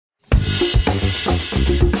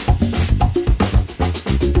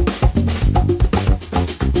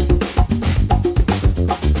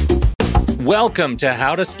Welcome to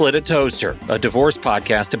How to Split a Toaster, a divorce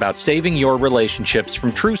podcast about saving your relationships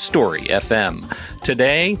from True Story FM.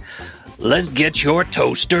 Today, let's get your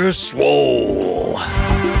toaster swole.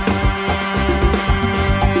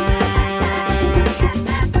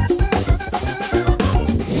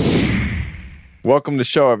 Welcome to the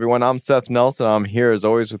show, everyone. I'm Seth Nelson. I'm here as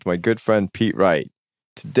always with my good friend Pete Wright.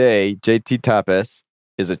 Today, JT Tapias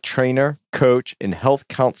is a trainer, coach, and health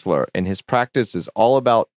counselor, and his practice is all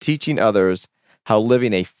about teaching others how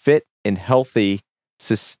living a fit and healthy,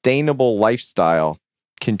 sustainable lifestyle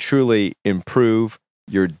can truly improve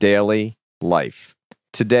your daily life.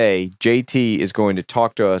 Today, JT is going to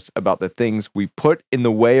talk to us about the things we put in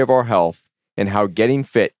the way of our health and how getting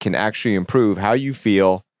fit can actually improve how you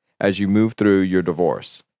feel as you move through your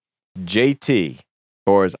divorce. JT,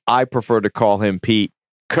 or as I prefer to call him, Pete,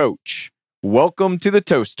 Coach. Welcome to the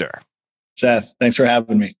toaster. Seth, thanks for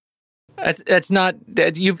having me. That's not,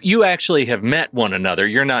 you actually have met one another.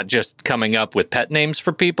 You're not just coming up with pet names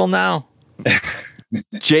for people now.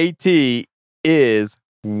 JT is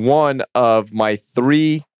one of my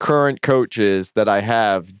 3 current coaches that I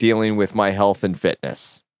have dealing with my health and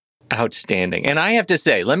fitness. Outstanding. And I have to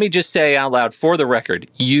say, let me just say out loud for the record,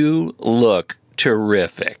 you look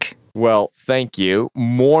terrific. Well, thank you.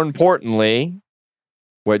 More importantly,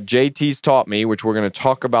 what JT's taught me, which we're going to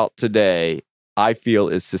talk about today, I feel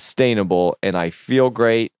is sustainable, and I feel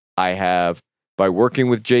great. I have, by working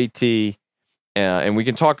with JT, and we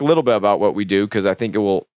can talk a little bit about what we do, because I think it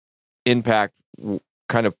will impact,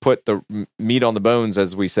 kind of put the meat on the bones,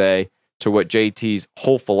 as we say, to what JT's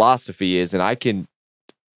whole philosophy is, and I can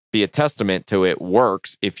be a testament to it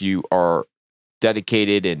works if you are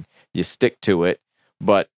dedicated and you stick to it.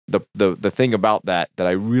 But the thing about that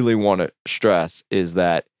I really want to stress is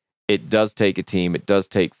that it does take a team, it does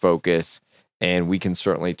take focus, and we can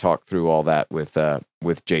certainly talk through all that with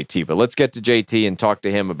JT. But let's get to JT and talk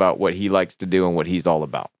to him about what he likes to do and what he's all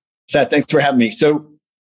about. Seth, thanks for having me. So,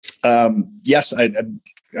 yes, I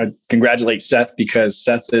congratulate Seth, because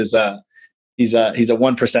Seth is he's a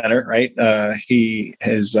one percenter, right?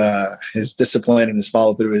 His discipline and his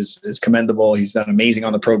follow through is commendable. He's done amazing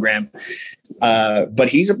on the program, but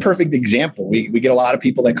he's a perfect example. We get a lot of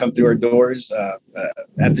people that come through our doors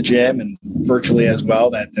at the gym and virtually as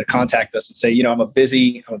well that contact us and say, I'm a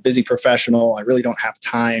busy professional. I really don't have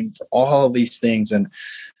time for all of these things. And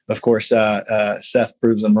of course, Seth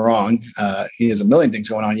proves them wrong. He has a million things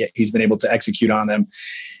going on, yet he's been able to execute on them.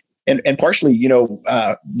 And partially,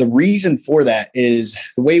 the reason for that is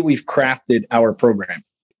the way we've crafted our program.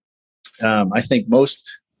 I think most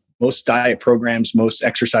diet programs, most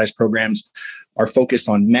exercise programs are focused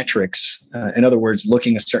on metrics. In other words,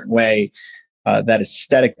 looking a certain way, that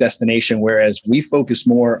aesthetic destination, whereas we focus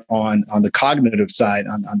more on the cognitive side,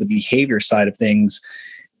 on the behavior side of things.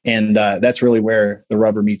 And that's really where the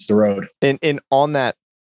rubber meets the road. And on that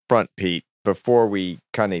front, Pete, before we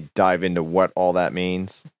kind of dive into what all that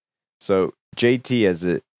means, so JT has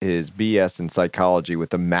his BS in psychology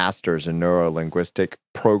with a master's in neuro-linguistic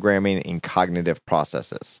programming and cognitive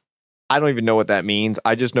processes. I don't even know what that means.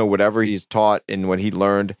 I just know whatever he's taught and what he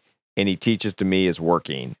learned and he teaches to me is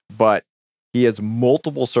working. But he has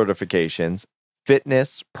multiple certifications: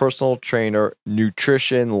 fitness, personal trainer,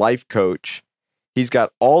 nutrition, life coach. He's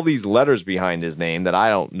got all these letters behind his name that I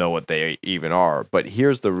don't know what they even are. But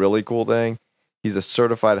here's the really cool thing. He's a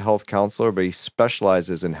certified health counselor, but he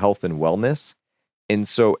specializes in health and wellness. And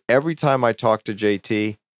so every time I talk to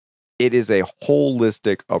JT, it is a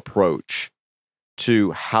holistic approach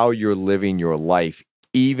to how you're living your life,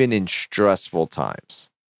 even in stressful times.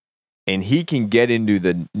 And he can get into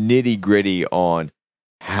the nitty-gritty on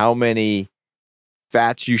how many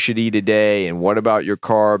fats you should eat a day, and what about your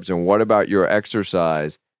carbs, and what about your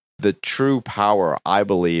exercise. The true power, I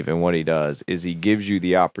believe, in what he does is he gives you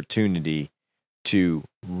the opportunity to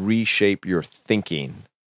reshape your thinking.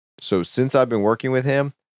 So since I've been working with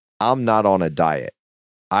him, I'm not on a diet.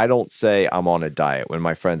 I don't say I'm on a diet when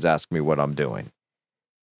my friends ask me what I'm doing.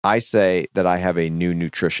 I say that I have a new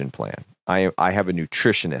nutrition plan. I have a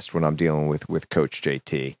nutritionist when I'm dealing with Coach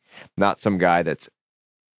JT, not some guy that's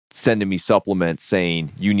sending me supplements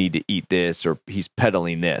saying you need to eat this, or he's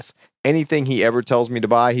peddling this. Anything he ever tells me to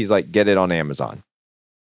buy, he's like, get it on Amazon.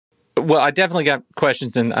 Well, I definitely got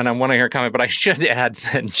questions, and I want to hear a comment, but I should add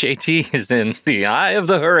that JT is in the eye of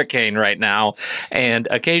the hurricane right now, and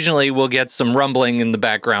occasionally we'll get some rumbling in the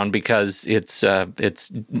background because it's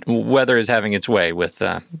weather is having its way with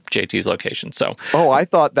JT's location. So, I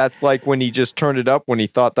thought that's like when he just turned it up when he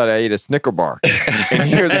thought that I ate a Snicker bar. And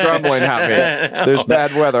he hears the ground grumbling at me. No. There's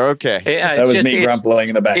bad weather. Okay. Yeah, That was me grumbling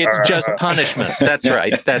in the back. It's just punishment. That's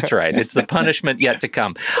right. That's right. It's the punishment yet to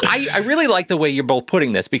come. I really like the way you're both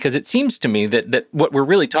putting this, because it seems to me that what we're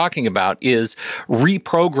really talking about is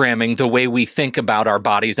reprogramming the way we think about our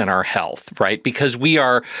bodies and our health, right? Because we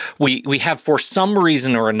have, for some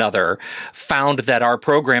reason or another, found that our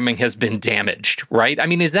programming has been damaged, right? I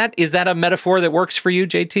mean, is that a metaphor that works for you,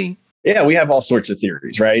 JT? Yeah, we have all sorts of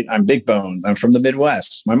theories, right? I'm big bone. I'm from the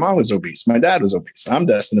Midwest. My mom was obese. My dad was obese. I'm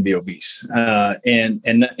destined to be obese. And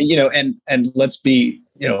let's be,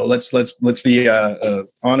 let's be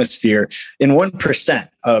honest here. In 1%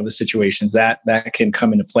 of the situations that can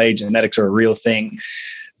come into play, genetics are a real thing,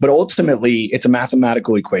 but ultimately it's a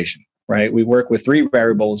mathematical equation, right? We work with 3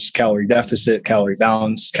 variables: calorie deficit, calorie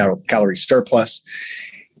balance, calorie surplus.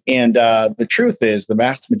 And the truth is, the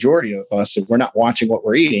vast majority of us, if we're not watching what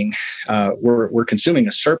we're eating, we're consuming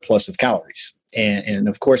a surplus of calories. And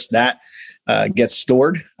of course, that gets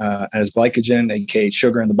stored as glycogen, aka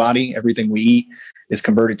sugar in the body. Everything we eat is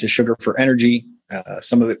converted to sugar for energy.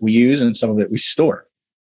 Some of it we use and some of it we store.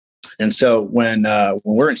 And so when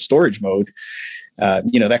we're in storage mode,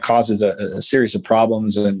 that causes a series of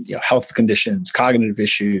problems and health conditions, cognitive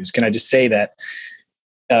issues. Can I just say that?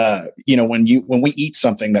 When we eat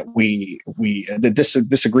something that that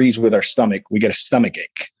disagrees with our stomach, we get a stomach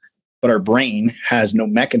ache. But our brain has no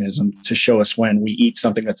mechanism to show us when we eat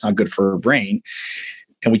something that's not good for our brain.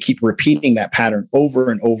 And we keep repeating that pattern over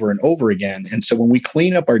and over and over again. And so when we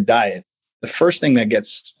clean up our diet, the first thing that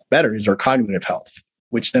gets better is our cognitive health,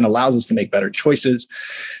 which then allows us to make better choices.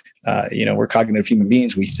 We're cognitive human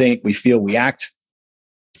beings. We think, we feel, we act.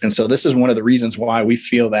 And so this is one of the reasons why we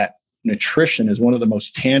feel that nutrition is one of the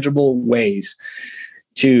most tangible ways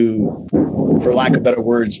to, for lack of better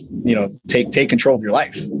words, take control of your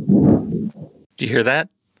life. Do you hear that?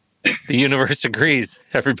 The universe agrees,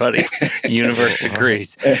 everybody. The universe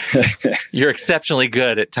agrees. You're exceptionally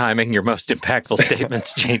good at timing your most impactful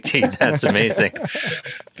statements, JT. That's amazing.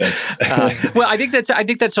 Thanks. Well, I think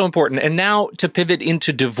that's so important. And now to pivot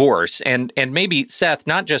into divorce, and maybe, Seth,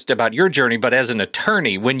 not just about your journey, but as an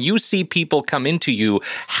attorney, when you see people come into you,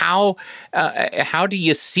 how do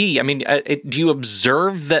you see? I mean, do you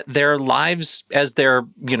observe that their lives, as they're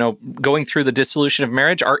going through the dissolution of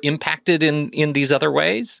marriage, are impacted in these other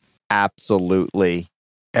ways? Absolutely.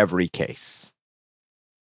 Every case.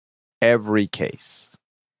 Every case.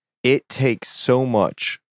 It takes so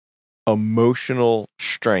much emotional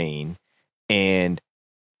strain and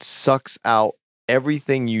sucks out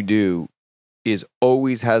everything you do. Is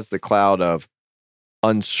always has the cloud of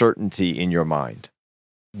uncertainty in your mind.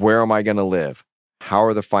 Where am I going to live? How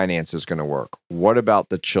are the finances going to work? What about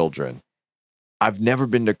the children? I've never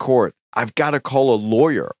been to court. I've got to call a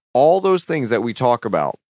lawyer. All those things that we talk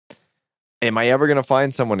about. Am I ever going to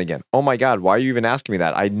find someone again? Oh my God, why are you even asking me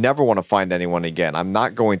that? I never want to find anyone again. I'm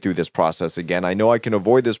not going through this process again. I know I can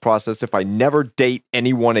avoid this process if I never date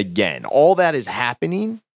anyone again. All that is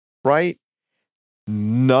happening, right?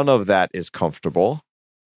 None of that is comfortable.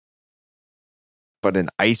 But an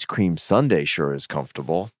ice cream sundae sure is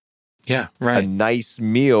comfortable. Yeah, right. A nice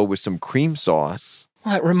meal with some cream sauce.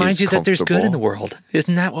 Well, it reminds you that there's good in the world.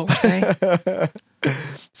 Isn't that what we're saying?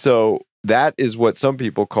 So that is what some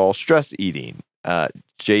people call stress eating.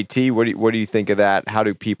 JT, what do you think of that? How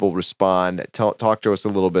do people respond? Talk to us a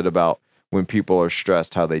little bit about when people are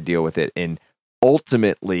stressed, how they deal with it, and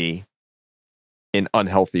ultimately in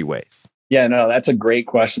unhealthy ways. Yeah, no, that's a great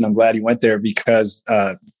question. I'm glad you went there because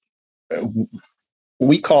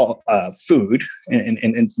we call food and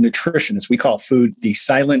nutritionists, we call food the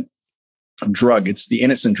silent drug. It's the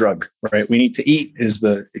innocent drug, right? We need to eat is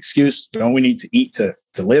the excuse. Don't we need to eat to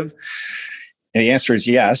live? And the answer is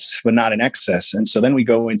yes, but not in excess. And so then we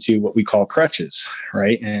go into what we call crutches,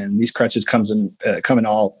 right? And these crutches come in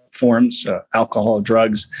all forms: alcohol,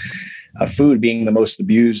 drugs, food being the most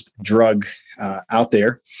abused drug out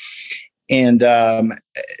there. And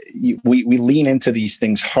we lean into these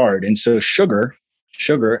things hard. And so sugar,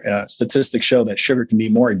 statistics show that sugar can be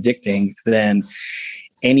more addicting than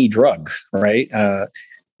any drug, right?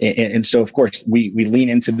 And so, of course, we lean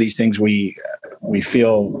into these things. We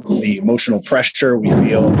feel the emotional pressure. We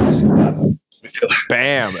feel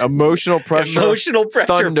bam, emotional pressure,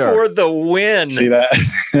 thunder. For the win. See that?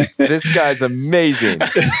 This guy's amazing.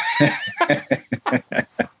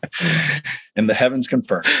 And the heavens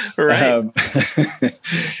confirm. Right.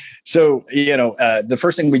 So, the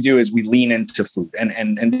first thing we do is we lean into food.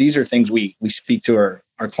 And these are things we speak to our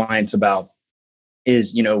clients about.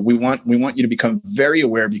 Is, we want you to become very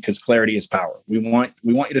aware because clarity is power. We want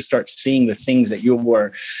you to start seeing the things that you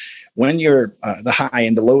were when you're the high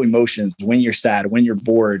and the low emotions, when you're sad, when you're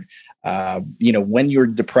bored, when you're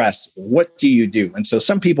depressed, what do you do? And so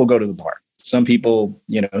some people go to the bar. Some people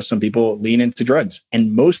lean into drugs,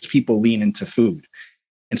 and most people lean into food.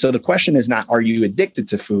 And so the question is not, are you addicted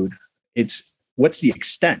to food? It's what's the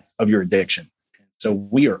extent of your addiction? So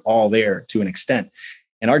we are all there to an extent.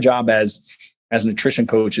 And our job as nutrition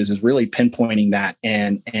coaches is really pinpointing that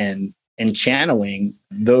and channeling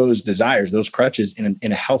those desires, those crutches in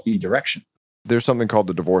a healthy direction. There's something called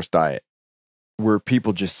the divorce diet where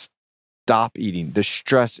people just stop eating. The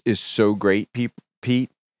stress is so great, Pete,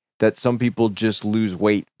 that some people just lose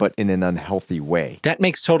weight, but in an unhealthy way. That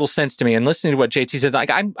makes total sense to me. And listening to what JT said,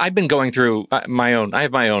 like I've been going through I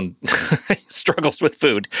have my own struggles with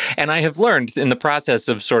food. And I have learned in the process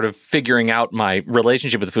of sort of figuring out my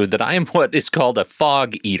relationship with food that I am what is called a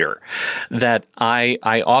fog eater, that I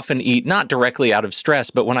often eat not directly out of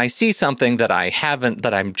stress, but when I see something that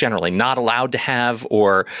I'm generally not allowed to have,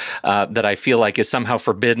 or that I feel like is somehow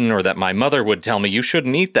forbidden, or that my mother would tell me, you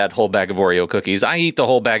shouldn't eat that whole bag of Oreo cookies. I eat the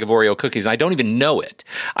whole bag of Oreo cookies, and I don't even know it.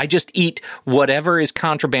 I just eat whatever is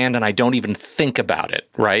contraband, and I don't even think about it,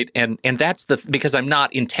 right? And that's because I'm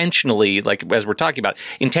not intentionally, like as we're talking about,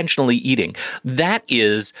 intentionally eating. That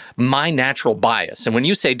is my natural bias. And when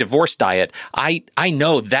you say divorce diet, I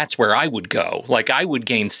know that's where I would go. Like I would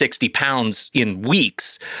gain 60 pounds in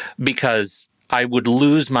weeks because I would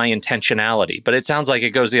lose my intentionality. But it sounds like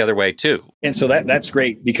it goes the other way too. And so that's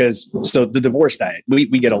great, because the divorce diet, we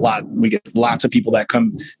get lots of people that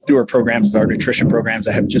come through our programs, our nutrition programs,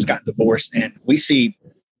 that have just gotten divorced. And we see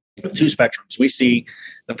two spectrums. We see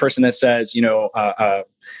the person that says,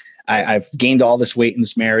 I've gained all this weight in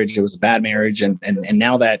this marriage. It was a bad marriage. And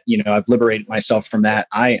now that, I've liberated myself from that,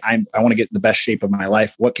 I want to get in the best shape of my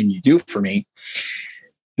life. What can you do for me?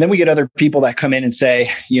 And then we get other people that come in and say,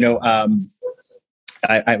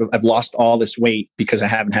 I've lost all this weight because I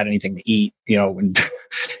haven't had anything to eat,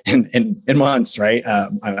 in months, right?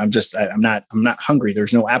 I'm not hungry.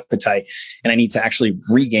 There's no appetite, and I need to actually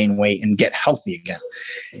regain weight and get healthy again.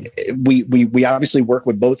 We obviously work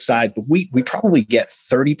with both sides, but we probably get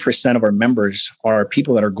 30% of our members are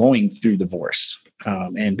people that are going through divorce.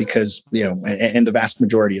 And because, and the vast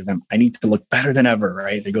majority of them, I need to look better than ever,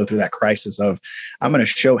 right? They go through that crisis of, I'm going to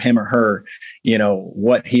show him or her,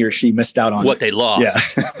 what he or she missed out on. What they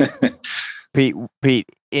lost. Yeah. Pete,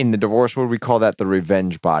 in the divorce world, we call that the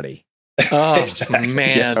revenge body. Oh, Exactly.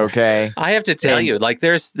 man. Yes. Okay. I have to tell you, like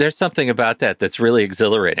there's something about that's really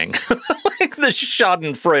exhilarating. Like the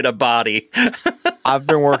schadenfreude body. I've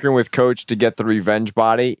been working with Coach to get the revenge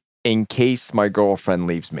body in case my girlfriend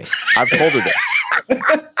leaves me. I've told her this.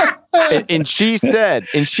 And she said,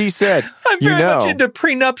 I'm very much into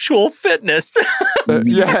prenuptial fitness.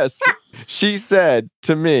 Yes. She said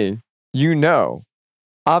to me,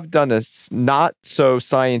 I've done a not so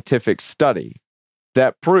scientific study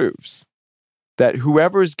that proves that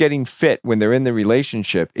whoever's getting fit when they're in the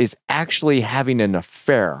relationship is actually having an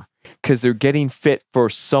affair because they're getting fit for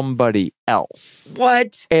somebody else.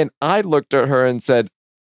 What? And I looked at her and said,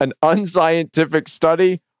 an unscientific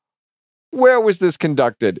study? Where was this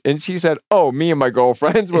conducted? And she said, me and my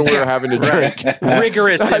girlfriends when we were having a drink.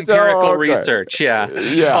 Rigorous empirical research, yeah.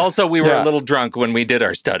 Also, we were a little drunk when we did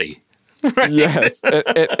our study. Right? Yes.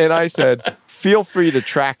 And I said, feel free to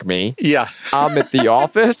track me. Yeah. I'm at the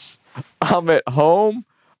office, I'm at home,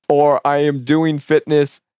 or I am doing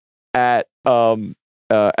fitness at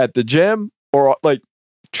the gym, or like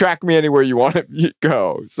track me anywhere you want to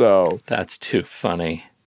go. So that's too funny.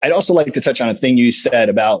 I'd also like to touch on a thing you said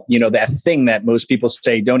about, that thing that most people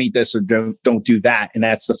say, don't eat this or don't do that. And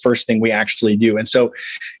that's the first thing we actually do. And so,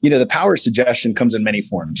 the power of suggestion comes in many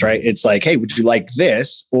forms, right? It's like, hey, would you like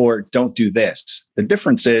this or don't do this? The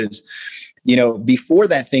difference is, before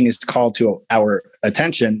that thing is called to our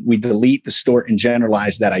attention, we delete, distort, and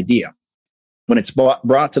generalize that idea. When it's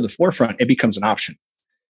brought to the forefront, it becomes an option.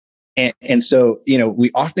 And so, we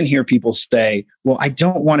often hear people say, well, I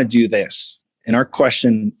don't want to do this. And our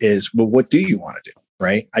question is, well, what do you want to do?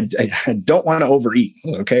 Right? I don't want to overeat.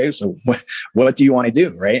 Okay. So what do you want to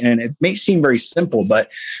do? Right. And it may seem very simple,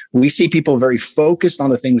 but we see people very focused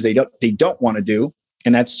on the things they don't want to do.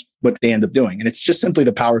 And that's what they end up doing. And it's just simply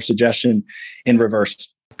the power of suggestion in reverse.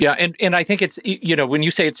 Yeah. And I think it's, when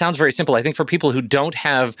you say it sounds very simple, I think for people who don't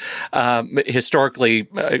have historically,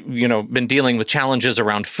 been dealing with challenges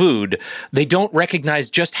around food, they don't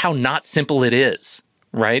recognize just how not simple it is.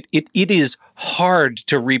 Right? It is hard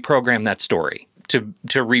to reprogram that story, to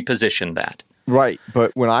reposition that. Right.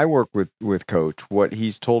 But when I work with Coach, what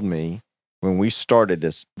he's told me when we started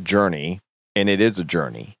this journey, and it is a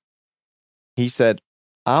journey, he said,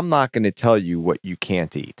 I'm not going to tell you what you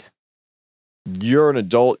can't eat. You're an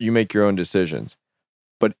adult, you make your own decisions.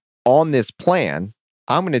 But on this plan,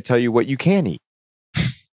 I'm going to tell you what you can eat.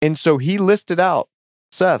 And so he listed out,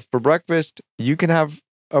 Seth, for breakfast, you can have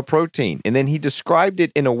a protein. And then he described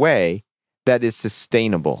it in a way that is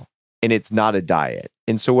sustainable and it's not a diet.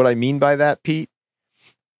 And so what I mean by that, Pete,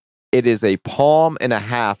 it is a palm and a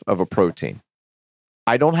half of a protein.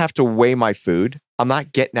 I don't have to weigh my food. I'm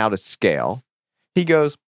not getting out a scale. He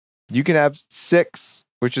goes, you can have 6,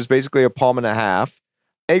 which is basically a palm and a half,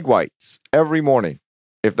 egg whites every morning,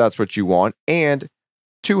 if that's what you want, and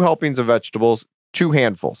 2 helpings of vegetables, 2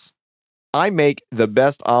 handfuls. I make the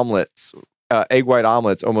best omelets, egg white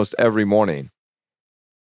omelets almost every morning.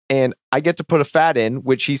 And I get to put a fat in,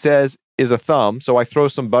 which he says is a thumb. So I throw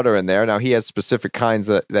some butter in there. Now he has specific kinds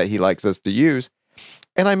that he likes us to use.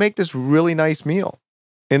 And I make this really nice meal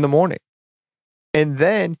in the morning. And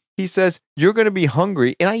then he says, you're going to be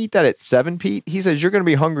hungry. And I eat that at 7, Pete. He says, you're going to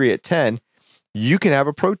be hungry at 10. You can have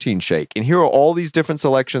a protein shake. And here are all these different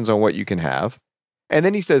selections on what you can have. And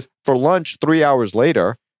then he says, for lunch, 3 hours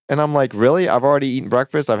later. And I'm like, really? I've already eaten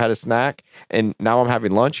breakfast. I've had a snack. And now I'm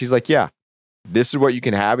having lunch. He's like, yeah, this is what you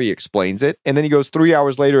can have. He explains it. And then he goes 3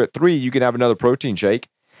 hours later at 3, you can have another protein shake.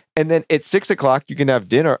 And then at 6 o'clock, you can have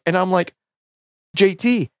dinner. And I'm like,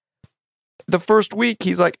 JT, the first week,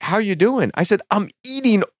 he's like, how you doing? I said, I'm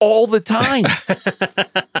eating all the time.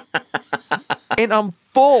 And I'm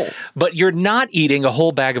full. But you're not eating a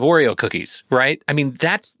whole bag of Oreo cookies, right? I mean,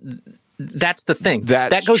 that's the thing.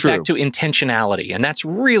 That goes back to intentionality, and that's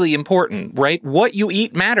really important, right? What you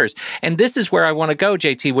eat matters. And this is where I want to go,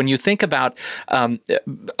 JT. When you think about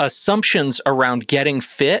assumptions around getting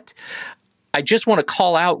fit, I just want to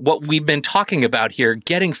call out what we've been talking about here.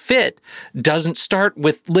 Getting fit doesn't start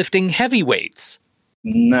with lifting heavy weights.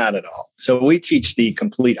 Not at all. So we teach the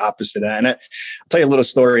complete opposite. And I'll tell you a little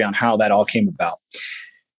story on how that all came about.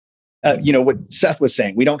 What Seth was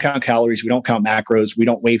saying, we don't count calories, we don't count macros, we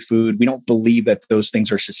don't weigh food, we don't believe that those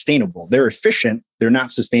things are sustainable. They're efficient, they're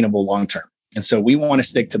not sustainable long term. And so we want to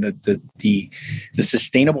stick to the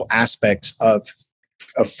sustainable aspects of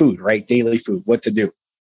food, right? Daily food, what to do.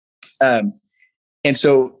 And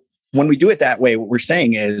so when we do it that way, what we're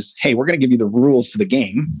saying is, hey, we're going to give you the rules to the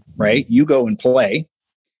game, right? You go and play.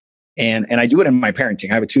 And I do it in my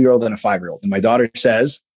parenting. I have a 2-year-old and a 5-year-old. And my daughter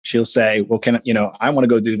she'll say, well, I want to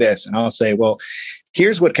go do this. And I'll say, well,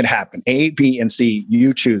 here's what could happen. A, B, and C,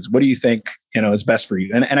 you choose. What do you think, is best for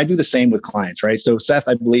you? And I do the same with clients, right? So Seth,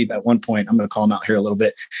 I believe at one point, I'm going to call him out here a little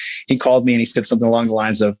bit. He called me and he said something along the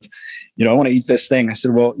lines of, I want to eat this thing. I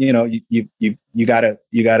said, well, you gotta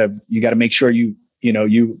make sure you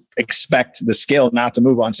expect the scale not to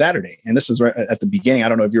move on Saturday. And this is right at the beginning. I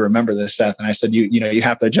don't know if you remember this, Seth. And I said, you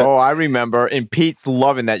have to adjust. Oh, I remember. And Pete's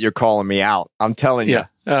loving that you're calling me out. I'm telling you. Yeah.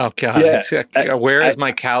 Oh God. Yeah. Where is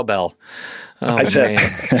my cowbell? Oh, I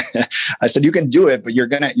said, you can do it, but you're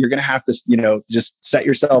gonna have to, just set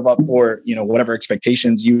yourself up for, whatever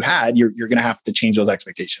expectations you had. You're gonna have to change those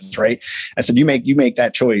expectations, right? I said, you make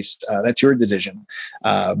that choice. That's your decision,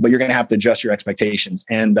 but you're gonna have to adjust your expectations.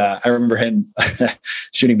 And I remember him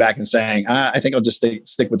shooting back and saying, I think I'll just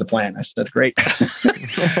stick with the plan. I said, great.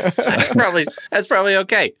 That's probably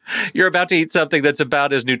okay. You're about to eat something that's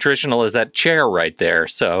about as nutritional as that chair right there.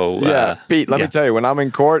 So yeah, Pete, let me tell you, when I'm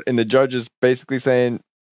in court and the judge is basically saying,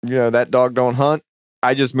 that dog don't hunt,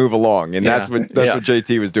 I just move along. And that's what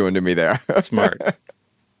JT was doing to me there. Smart.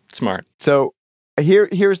 So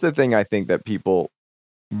here's the thing I think that people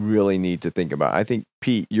really need to think about. I think,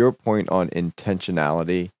 Pete, your point on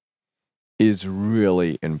intentionality is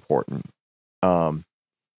really important.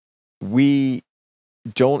 We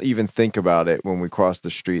don't even think about it when we cross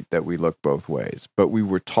the street that we look both ways, but we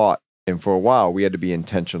were taught, and for a while we had to be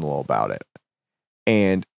intentional about it.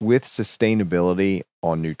 And with sustainability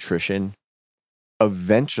on nutrition,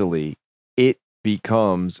 eventually it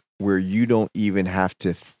becomes where you don't even have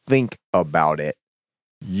to think about it.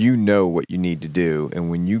 You know what you need to do. And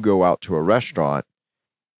when you go out to a restaurant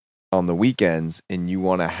on the weekends and you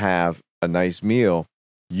want to have a nice meal,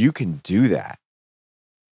 you can do that.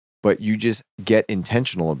 But you just get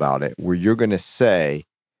intentional about it, where you're going to say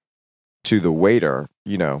to the waiter,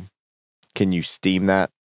 can you steam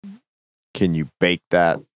that? Can you bake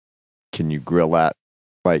that? Can you grill that?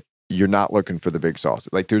 Like, you're not looking for the big sauce.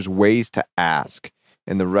 Like, there's ways to ask,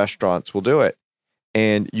 and the restaurants will do it.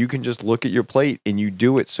 And you can just look at your plate, and you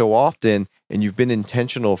do it so often, and you've been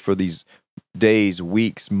intentional for these days,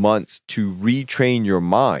 weeks, months to retrain your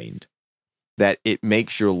mind that it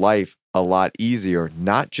makes your life a lot easier,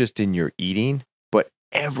 not just in your eating, but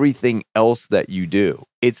everything else that you do.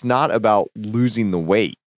 It's not about losing the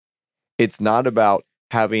weight. It's not about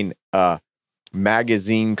having a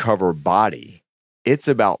magazine cover body. It's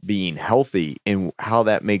about being healthy and how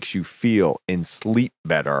that makes you feel and sleep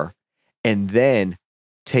better. And then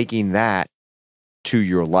taking that to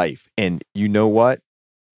your life. And you know what?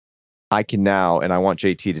 I can now, and I want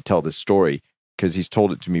JT to tell this story because he's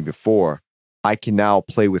told it to me before. I can now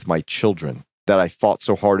play with my children that I fought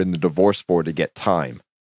so hard in the divorce for to get time.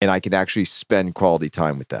 And I can actually spend quality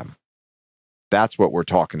time with them. That's what we're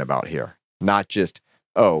talking about here. Not just,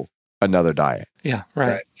 oh, another diet. Yeah,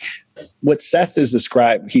 right. What Seth is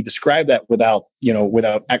described, he described that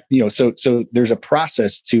so there's a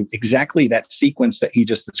process to exactly that sequence that he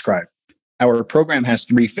just described. Our program has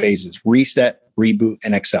 3 phases: reset, reboot,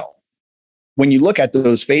 and excel. When you look at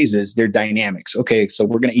those phases, they're dynamics. Okay, so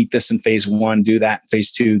we're going to eat this in phase 1, do that in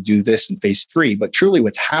phase 2, do this in phase 3. But truly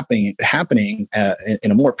what's happening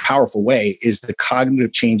in a more powerful way is the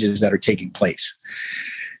cognitive changes that are taking place.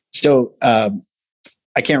 So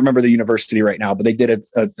I can't remember the university right now, but they did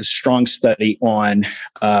a strong study on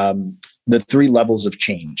the 3 levels of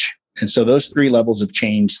change. And so those 3 levels of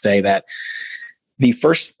change say that the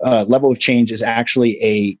first level of change is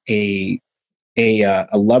actually a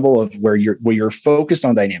level of where you're focused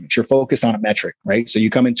on dynamics. You're focused on a metric, right? So you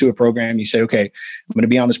come into a program, you say, okay, I'm going to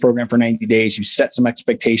be on this program for 90 days. You set some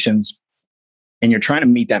expectations and you're trying to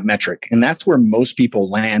meet that metric. And that's where most people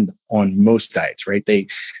land on most diets, right? They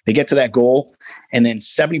get to that goal and then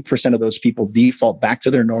 70% of those people default back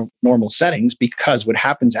to their normal settings, because what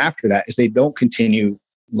happens after that is they don't continue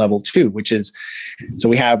level 2, which is, so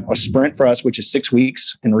we have a sprint for us, which is 6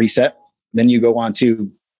 weeks and reset. Then you go on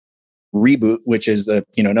to reboot, which is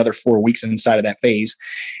another 4 weeks inside of that phase.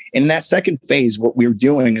 In that second phase, what we're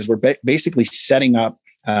doing is we're basically setting up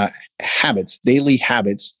habits, daily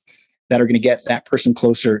habits that are going to get that person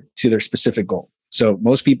closer to their specific goal. So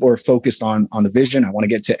most people are focused on the vision. I want to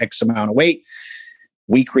get to X amount of weight.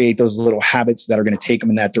 We create those little habits that are going to take them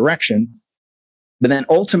in that direction. But then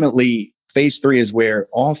ultimately, phase 3 is where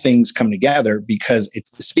all things come together, because it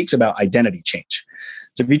speaks about identity change.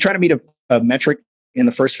 So if you try to meet a metric in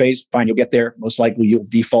the first phase, fine, you'll get there. Most likely you'll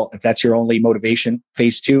default if that's your only motivation.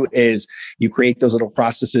 Phase 2 is you create those little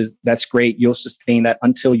processes. That's great. You'll sustain that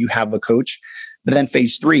until you have a coach. But then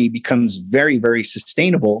phase 3 becomes very, very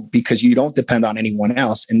sustainable because you don't depend on anyone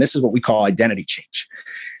else. And this is what we call identity change.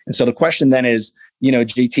 And so the question then is,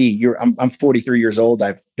 JT, I'm 43 years old.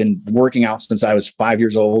 I've been working out since I was 5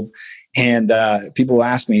 years old. And people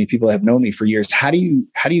ask me, people that have known me for years, how do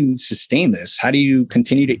you sustain this? How do you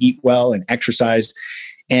continue to eat well and exercise?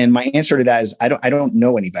 And my answer to that is, I don't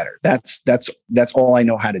know any better. That's all I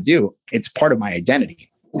know how to do. It's part of my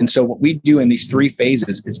identity. And so what we do in these 3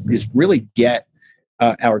 phases is really get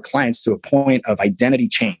our clients to a point of identity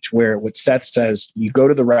change, where what Seth says, you go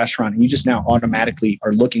to the restaurant and you just now automatically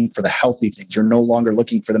are looking for the healthy things. You're no longer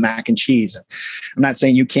looking for the mac and cheese. I'm not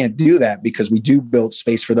saying you can't do that, because we do build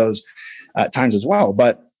space for those times as well.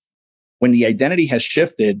 But when the identity has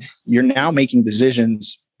shifted, you're now making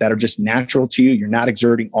decisions that are just natural to you. You're not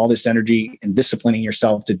exerting all this energy and disciplining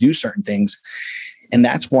yourself to do certain things. And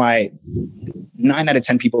that's why 9 out of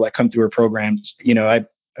 10 people that come through our programs,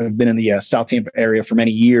 I've been in the South Tampa area for many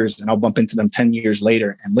years, and I'll bump into them 10 years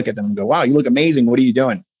later and look at them and go, wow, you look amazing. What are you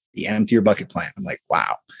doing? The Empty Your Bucket plan. I'm like,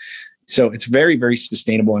 wow. So it's very, very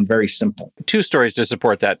sustainable and very simple. 2 stories to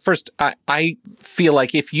support that. First, I feel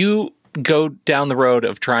like if you go down the road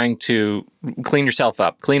of trying to clean yourself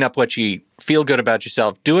up, clean up what you eat, feel good about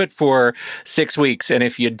yourself, do it for 6 weeks. And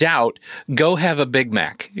if you doubt, go have a Big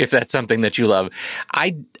Mac, if that's something that you love.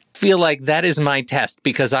 I feel like that is my test,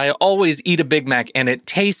 because I always eat a Big Mac and it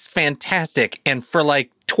tastes fantastic. And for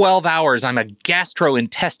like 12 hours, I'm a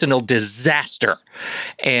gastrointestinal disaster.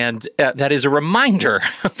 And that is a reminder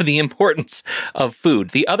of the importance of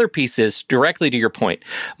food. The other piece is, directly to your point,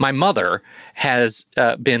 my mother has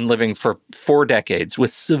been living for 4 decades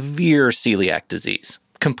with severe celiac disease.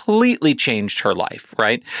 Completely changed her life,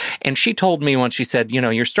 right? And she told me once, she said,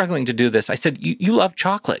 you're struggling to do this. I said, you love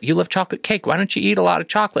chocolate. You love chocolate cake. Why don't you eat a lot of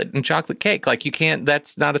chocolate and chocolate cake? Like, you can't,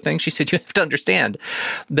 that's not a thing. She said, you have to understand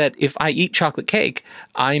that if I eat chocolate cake,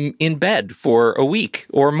 I'm in bed for a week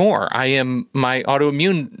or more. My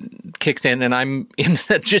autoimmune kicks in and I'm in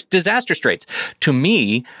just disaster straits. To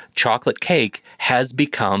me, chocolate cake has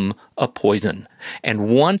become a poison. And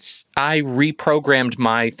once I reprogrammed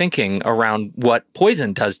my thinking around what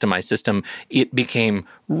poison does to my system, it became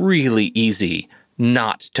really easy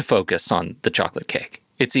not to focus on the chocolate cake.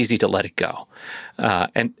 It's easy to let it go.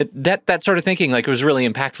 And that sort of thinking, like, it was really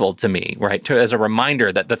impactful to me, right? As a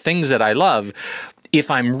reminder that the things that I love, if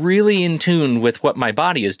I'm really in tune with what my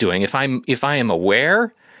body is doing, if I am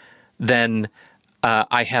aware, then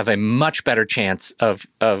I have a much better chance of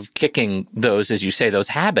kicking those, as you say, those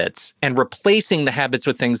habits and replacing the habits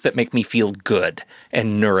with things that make me feel good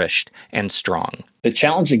and nourished and strong. The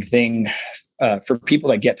challenging thing for people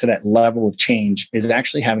that get to that level of change is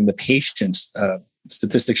actually having the patience.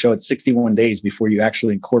 Statistics show it's 61 days before you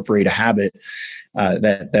actually incorporate a habit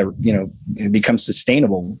that it becomes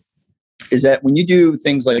sustainable. Is that when you do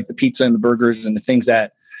things like the pizza and the burgers and the things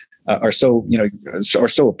that are so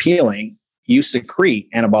appealing, you secrete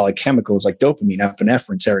anabolic chemicals like dopamine,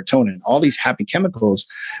 epinephrine, serotonin. All these happy chemicals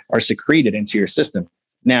are secreted into your system.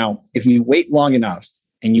 Now, if you wait long enough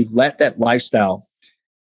and you let that lifestyle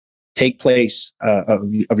take place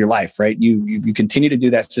of your life, right? You continue to do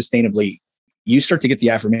that sustainably. You start to get the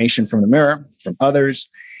affirmation from the mirror, from others,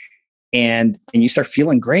 and you start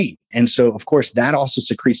feeling great. And so, of course, that also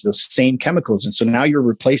secretes those same chemicals. And so now you're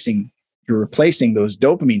replacing those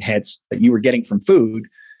dopamine hits that you were getting from food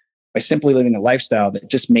by simply living a lifestyle that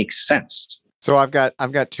just makes sense. So I've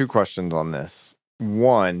got 2 questions on this.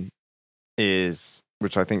 One is,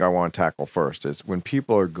 which I think I want to tackle first, is when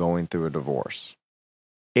people are going through a divorce,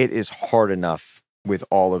 it is hard enough with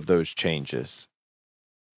all of those changes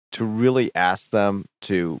to really ask them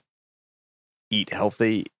to eat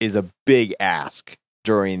healthy is a big ask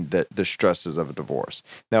during the stresses of a divorce.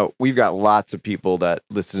 Now, we've got lots of people that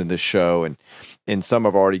listen to this show, and some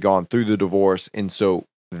have already gone through the divorce. And so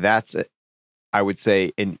that's, I would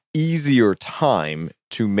say, an easier time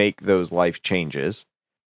to make those life changes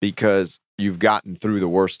because you've gotten through the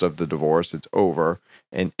worst of the divorce. It's over.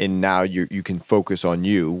 And now you can focus on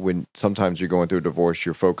you. When sometimes you're going through a divorce,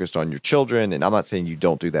 you're focused on your children. And I'm not saying you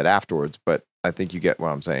don't do that afterwards, but I think you get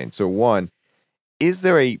what I'm saying. So one, is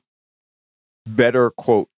there a better,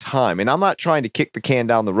 quote, time? And I'm not trying to kick the can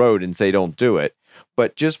down the road and say don't do it,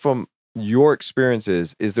 but just from your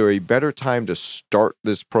experiences, is there a better time to start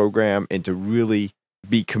this program and to really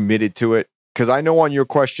be committed to it? Because I know on your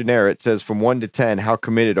questionnaire, it says from 1 to 10, how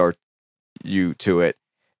committed are you to it?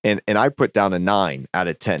 And I put down a 9 out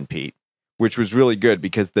of 10, Pete, which was really good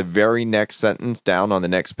because the very next sentence down on the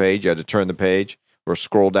next page, you had to turn the page or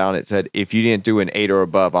scroll down. It said, if you didn't do an 8 or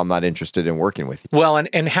above, I'm not interested in working with you. Well,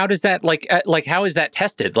 and how does that, how is that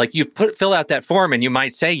tested? Like you fill out that form and you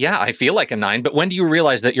might say, yeah, I feel like a 9, but when do you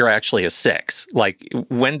realize that you're actually a 6? Like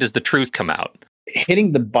when does the truth come out?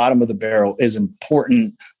 Hitting the bottom of the barrel is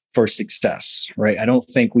important for success, right? I don't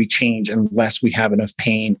think we change unless we have enough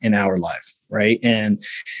pain in our life, right? And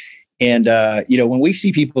when we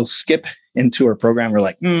see people skip into our program, we're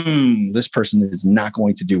like, this person is not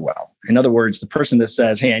going to do well. In other words, the person that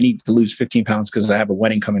says, hey, I need to lose 15 pounds because I have a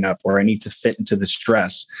wedding coming up, or I need to fit into this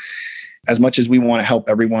dress. As much as we want to help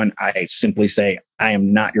everyone, I simply say, I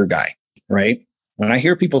am not your guy, right? When I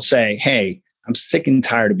hear people say, hey, I'm sick and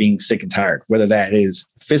tired of being sick and tired, whether that is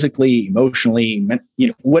physically, emotionally,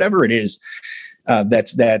 whatever it is,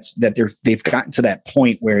 they've gotten to that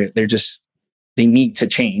point where they need to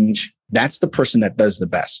change. That's the person that does the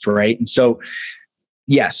best, right? And so,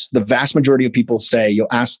 yes, the vast majority of people say, you'll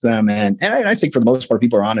ask them, and I think for the most part,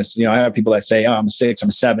 people are honest. I have people that say, oh, I'm a 6, I'm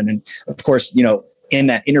a 7. And of course, in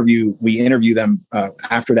that interview, we interview them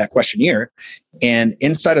after that questionnaire. And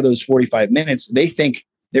inside of those 45 minutes, they think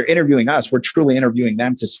they're interviewing us. We're truly interviewing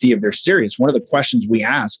them to see if they're serious. One of the questions we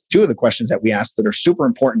ask, 2 of the questions that we ask that are super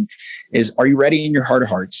important is, are you ready in your heart of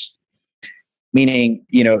hearts? Meaning,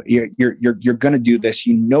 you're going to do this.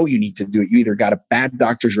 You need to do it. You either got a bad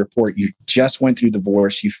doctor's report, you just went through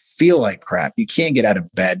divorce, you feel like crap, you can't get out of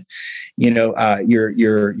bed,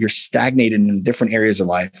 you're stagnated in different areas of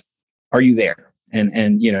life. Are you there?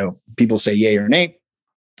 And people say yay or nay.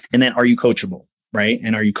 And then, are you coachable? Right.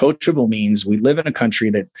 And are you coachable means we live in a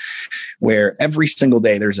country where every single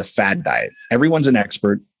day there's a fad diet. Everyone's an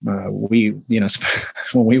expert. When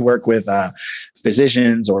we work with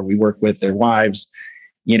physicians or we work with their wives,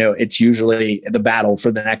 it's usually the battle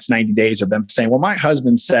for the next 90 days of them saying, well, my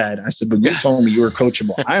husband said, I said, but you told me you were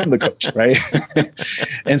coachable. I am the coach. Right.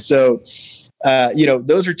 And so,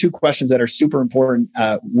 those are 2 questions that are super important.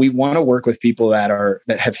 We want to work with people that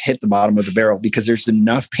have hit the bottom of the barrel because there's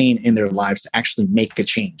enough pain in their lives to actually make a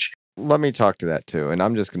change. Let me talk to that too. And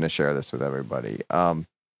I'm just going to share this with everybody.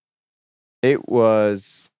 It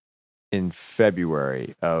was in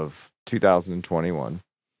February of 2021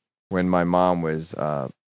 when my mom was,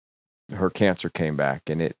 her cancer came back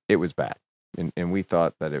and it was bad. And we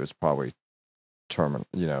thought that it was probably terminal,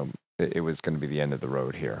 it was going to be the end of the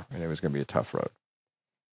road here, and it was going to be a tough road.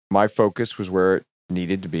 My focus was where it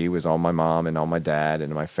needed to be, was on my mom and on my dad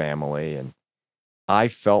and my family. And I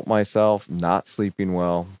felt myself not sleeping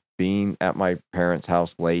well, being at my parents'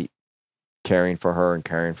 house late, caring for her and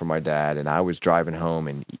caring for my dad. And I was driving home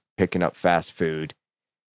and picking up fast food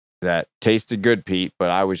that tasted good, Pete,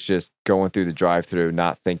 but I was just going through the drive-through,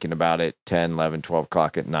 not thinking about it, 10, 11, 12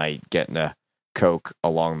 o'clock at night, getting a Coke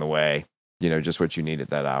along the way, just what you need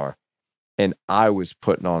at that hour. And I was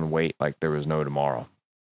putting on weight like there was no tomorrow.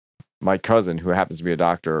 My cousin, who happens to be a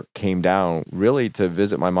doctor, came down really to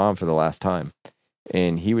visit my mom for the last time.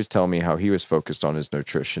 And he was telling me how he was focused on his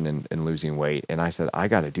nutrition and losing weight. And I said, I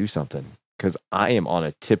got to do something because I am on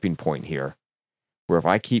a tipping point here where if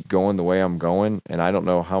I keep going the way I'm going, and I don't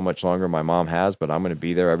know how much longer my mom has, but I'm going to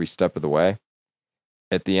be there every step of the way.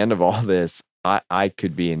 At the end of all this, I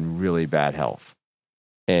could be in really bad health.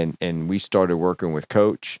 And we started working with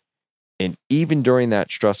Coach. And even during that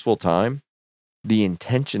stressful time, the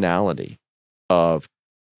intentionality of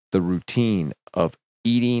the routine of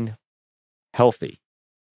eating healthy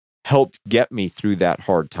helped get me through that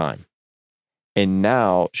hard time. And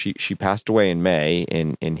now she passed away in May,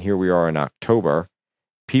 and here we are in October.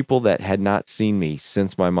 People that had not seen me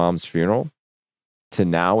since my mom's funeral to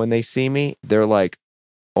now when they see me, they're like,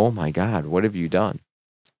 oh my God, what have you done?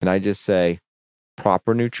 And I just say,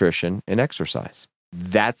 proper nutrition and exercise.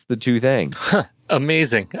 That's the two things.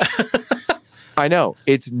 Amazing. I know.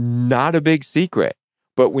 It's not a big secret.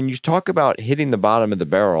 But when you talk about hitting the bottom of the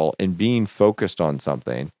barrel and being focused on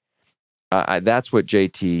something, that's what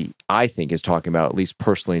JT, I think, is talking about, at least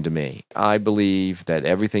personally to me. I believe that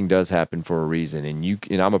everything does happen for a reason,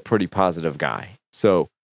 and I'm a pretty positive guy. So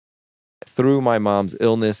through my mom's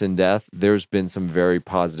illness and death, there's been some very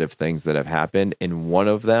positive things that have happened. And one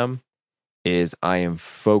of them is I am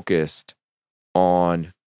focused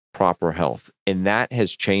on proper health. And that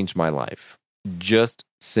has changed my life just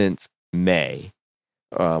since May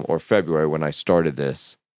or February when I started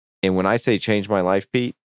this. And when I say change my life,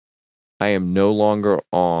 Pete, I am no longer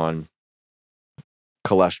on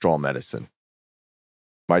cholesterol medicine.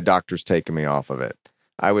 My doctor's taking me off of it.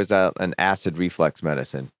 I was at an acid reflux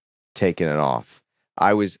medicine, taking it off.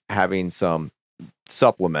 I was having some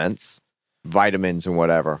supplements, vitamins and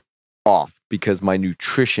whatever, off because my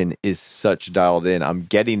nutrition is such dialed in. I'm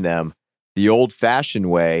getting them the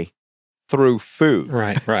old-fashioned way through food.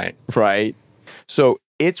 Right. Right? So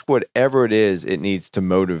it's whatever it is it needs to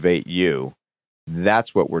motivate you.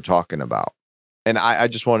 That's what we're talking about. And I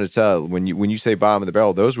just wanted to tell, when you say bottom of the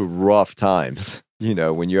barrel, those were rough times,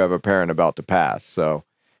 when you have a parent about to pass. So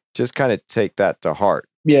just kind of take that to heart.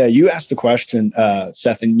 Yeah, you asked the question,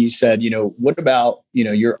 Seth, and you said, what about,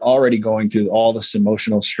 you're already going through all this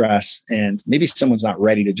emotional stress, and maybe someone's not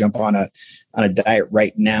ready to jump on a diet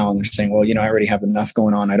right now, and they're saying, well, I already have enough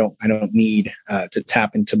going on. I don't need to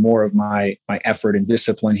tap into more of my effort and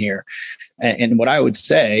discipline here. And what I would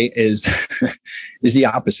say is is the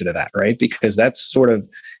opposite of that, right? Because that's sort of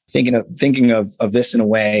thinking of this in a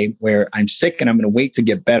way where I'm sick and I'm going to wait to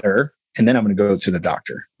get better, and then I'm going to go to the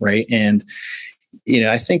doctor, right? And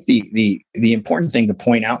I think the important thing to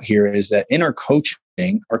point out here is that in our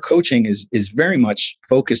coaching is very much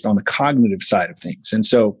focused on the cognitive side of things. And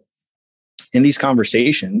so in these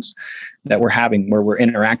conversations that we're having, where we're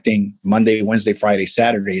interacting Monday, Wednesday, Friday,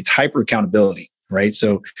 Saturday, it's hyper accountability, right?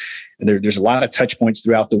 So there's a lot of touch points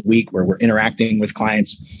throughout the week where we're interacting with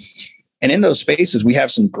clients. And in those spaces, we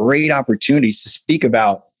have some great opportunities to speak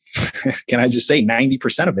about, can I just say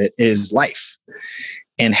 90% of it is life.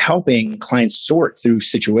 And helping clients sort through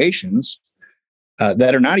situations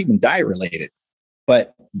that are not even diet related,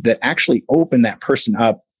 but that actually open that person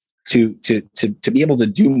up to be able to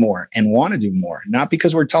do more and want to do more. Not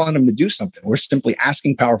because we're telling them to do something. We're simply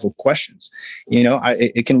asking powerful questions.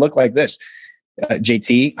 It can look like this.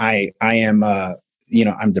 JT, I am,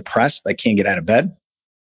 I'm depressed. I can't get out of bed.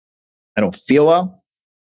 I don't feel well.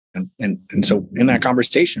 And so in that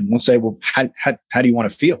conversation, we'll say, well, how do you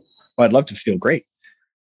want to feel? Well, I'd love to feel great.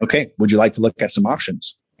 Okay, would you like to look at some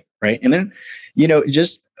options, right? And then,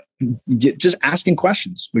 just asking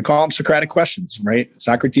questions. We call them Socratic questions, right?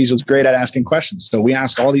 Socrates was great at asking questions. So we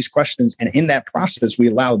ask all these questions, and in that process, we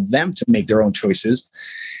allow them to make their own choices,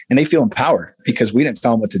 and they feel empowered because we didn't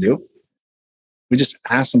tell them what to do. We just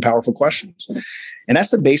ask them powerful questions. And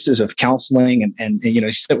that's the basis of counseling. And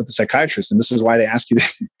you sit with the psychiatrist, and this is why they ask you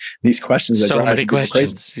these questions. So many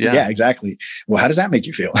questions. Yeah, exactly. Well, how does that make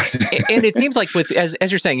you feel? And it seems like as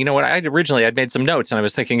you're saying, I'd made some notes, and I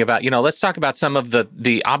was thinking about, let's talk about some of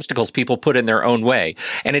the obstacles people put in their own way.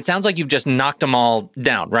 And it sounds like you've just knocked them all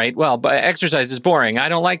down, right? Well, but exercise is boring. I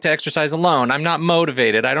don't like to exercise alone. I'm not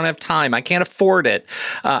motivated. I don't have time. I can't afford it.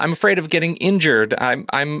 I'm afraid of getting injured.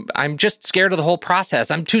 I'm just scared of the whole process.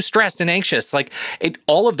 I'm too stressed and anxious.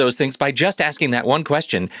 All of those things, by just asking that one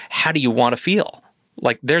question, how do you want to feel?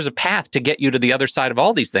 There's a path to get you to the other side of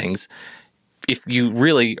all these things if you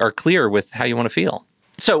really are clear with how you want to feel.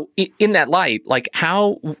 So in that light, like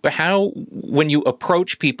how when you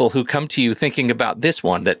approach people who come to you thinking about this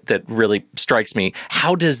one that really strikes me,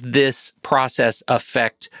 how does this process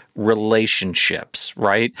affect relationships,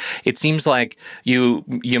 right? It seems like you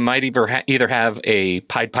might either have a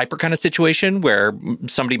Pied Piper kind of situation where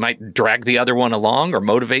somebody might drag the other one along or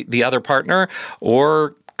motivate the other partner,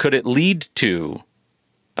 or could it lead to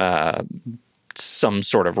some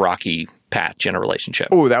sort of rocky patch in a relationship?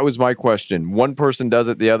 Oh, that was my question. One person does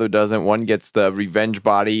it, the other doesn't. One gets the revenge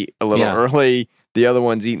body a little early. The other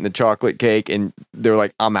one's eating the chocolate cake, and they're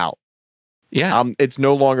like, I'm out. Yeah. It's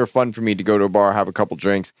no longer fun for me to go to a bar, have a couple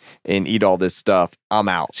drinks, and eat all this stuff. I'm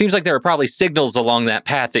out. Seems like there are probably signals along that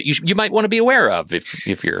path that you might want to be aware of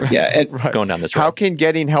if you're going down this road. How can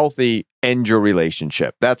getting healthy end your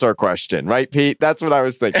relationship? That's our question, right, Pete? That's what I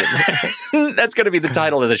was thinking. That's going to be the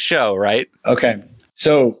title of the show, right? Okay.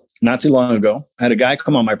 So not too long ago, I had a guy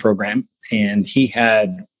come on my program, and he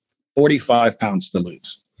had 45 pounds to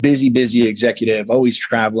lose. Busy executive, always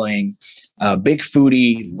traveling, big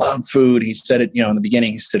foodie, love food. He said it, in the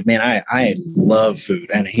beginning, he said, man, I love food.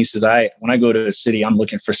 And he said, when I go to a city, I'm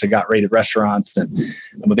looking for cigar rated restaurants, and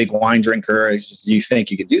I'm a big wine drinker. He says, do you think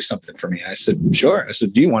you could do something for me? And I said, sure. I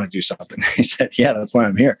said, do you want to do something? He said, yeah, that's why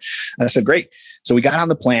I'm here. And I said, great. So we got on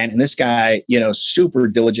the plan, and this guy, super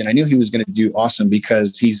diligent. I knew he was going to do awesome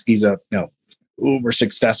because he's a, uber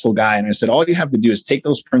successful guy. And I said, all you have to do is take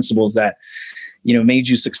those principles that, made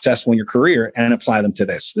you successful in your career and apply them to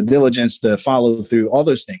this, the diligence, the follow through, all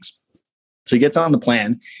those things. So he gets on the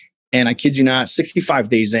plan, and I kid you not, 65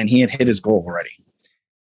 days in, he had hit his goal already.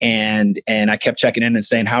 And I kept checking in and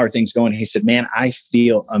saying, how are things going? He said, man, I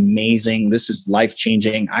feel amazing. This is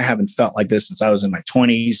life-changing. I haven't felt like this since I was in my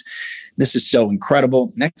 20s. This is so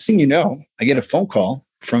incredible. Next thing you know, I get a phone call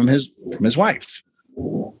from his wife.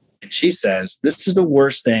 And she says, this is the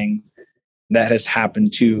worst thing that has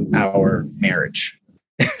happened to our marriage.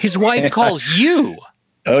 His wife calls you.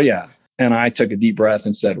 Oh, yeah. And I took a deep breath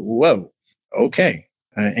and said, whoa, okay.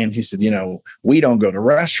 And he said, we don't go to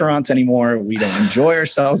restaurants anymore. We don't enjoy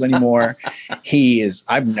ourselves anymore.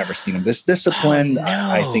 I've never seen him this disciplined. Oh, no.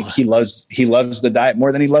 I think he loves the diet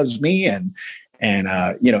more than he loves me. And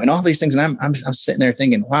all these things. And I'm sitting there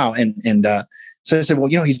thinking, wow. So I said, well,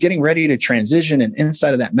 he's getting ready to transition, and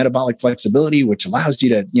inside of that metabolic flexibility, which allows you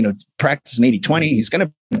to, practice an 80-20, he's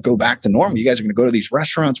going to go back to normal. You guys are going to go to these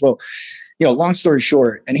restaurants. Well, long story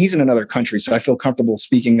short, and he's in another country, so I feel comfortable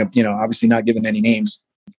speaking of, obviously not giving any names.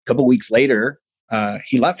 A couple of weeks later,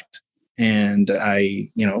 he left, and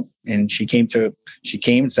and she came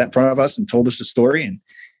and sat in front of us and told us the story, and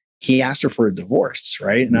he asked her for a divorce,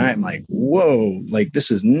 right? And I'm like, whoa, like this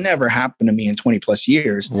has never happened to me in 20 plus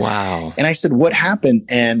years. Wow. And I said, what happened?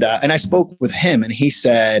 And I spoke with him, and he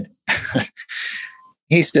said, I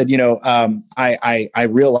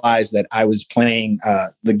realized that I was playing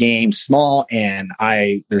the game small, and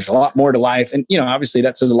there's a lot more to life. And, obviously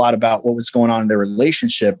that says a lot about what was going on in their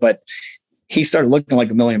relationship, but he started looking like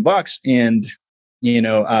 $1 million, and,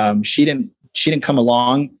 she didn't come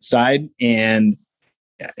alongside, and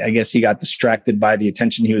I guess he got distracted by the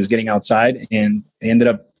attention he was getting outside, and ended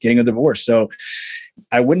up getting a divorce. So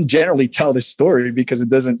I wouldn't generally tell this story because it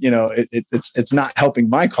doesn't, it's not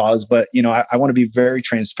helping my cause, but I want to be very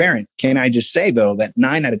transparent. Can I just say though, that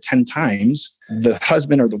 9 out of 10 times the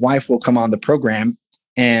husband or the wife will come on the program,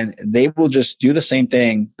 and they will just do the same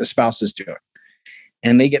thing the spouse is doing.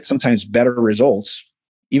 And they get sometimes better results,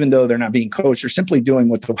 even though they're not being coached, or simply doing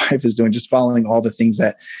what the wife is doing, just following all the things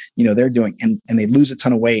that, they're doing, and they lose a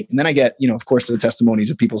ton of weight. And then I get, of course, the testimonies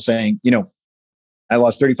of people saying, I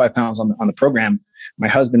lost 35 pounds on the program. My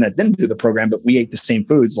husband that didn't do the program, but we ate the same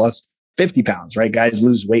foods, lost 50 pounds, right? Guys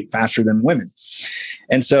lose weight faster than women.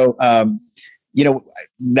 And so,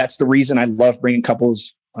 that's the reason I love bringing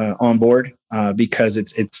couples on board, because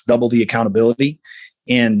it's double the accountability.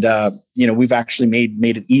 And, we've actually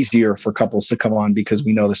made it easier for couples to come on because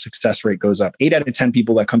we know the success rate goes up. 8 out of 10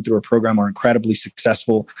 people that come through a program are incredibly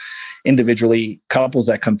successful individually. Couples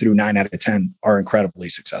that come through 9 out of 10 are incredibly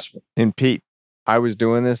successful. And Pete, I was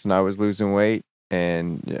doing this and I was losing weight.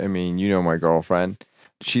 And my girlfriend,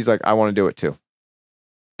 she's like, I want to do it too.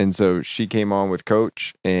 And so she came on with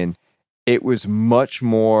Coach, and it was much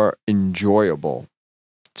more enjoyable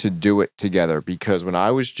to do it together, because when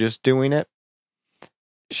I was just doing it,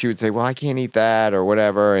 she would say, well, I can't eat that or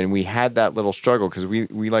whatever. And we had that little struggle because we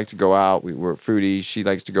like to go out. We're foodies. She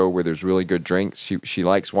likes to go where there's really good drinks. She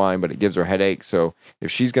likes wine, but it gives her headaches. So if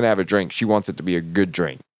she's going to have a drink, she wants it to be a good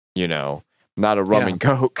drink, not a rum and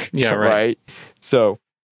Coke. Yeah, right. So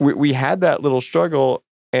we had that little struggle.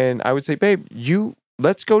 And I would say, babe,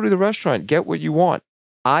 let's go to the restaurant, get what you want.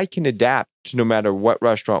 I can adapt to no matter what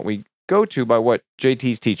restaurant we go to by what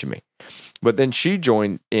JT's teaching me. But then she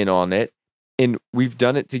joined in on it, and we've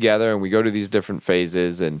done it together, and we go to these different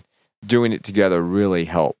phases, and doing it together really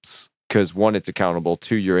helps. Because 1, it's accountable.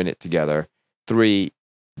 2, you're in it together. 3,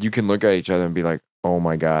 you can look at each other and be like, oh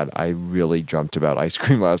my God, I really dreamt about ice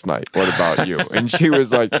cream last night. What about you? And she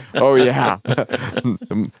was like, oh yeah,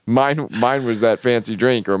 mine was that fancy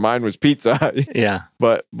drink, or mine was pizza. Yeah.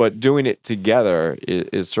 But doing it together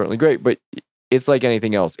is certainly great. But it's like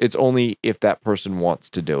anything else. It's only if that person wants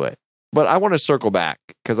to do it. But I want to circle back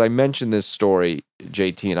because I mentioned this story,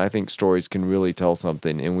 JT, and I think stories can really tell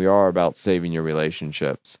something, and we are about saving your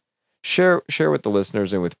relationships. Share with the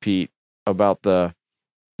listeners and with Pete about the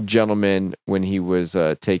gentleman when he was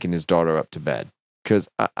taking his daughter up to bed, because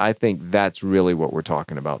I think that's really what we're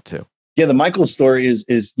talking about too. Yeah, the Michael story is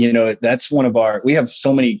that's one of we have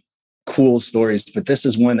so many cool stories, but this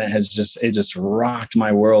is one that has just rocked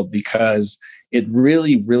my world, because it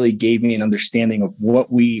really gave me an understanding of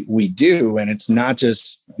what we do. And it's not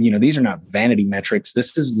just, these are not vanity metrics.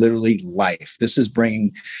 This is literally life. This is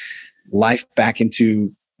bringing life back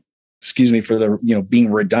into, excuse me for the,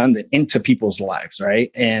 being redundant, into people's lives. Right.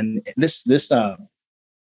 And this young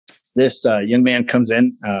man comes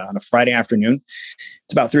in on a Friday afternoon.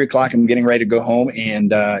 It's about 3:00. I'm getting ready to go home,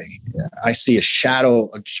 and I see a shadow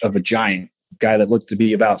of a giant guy that looked to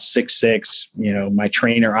be about 6'6". My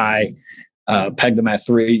trainer, I pegged him at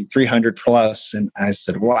 300 plus. And I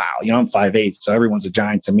said, wow, I'm 5'8", so everyone's a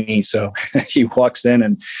giant to me. So he walks in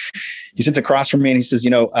and he sits across from me, and he says,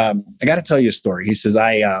 I got to tell you a story. He says,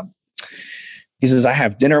 I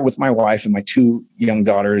have dinner with my wife and my 2 young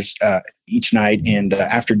daughters each night. And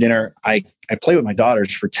after dinner, I play with my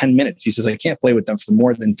daughters for 10 minutes. He says, I can't play with them for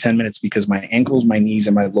more than 10 minutes because my ankles, my knees,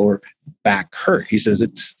 and my lower back hurt. He says,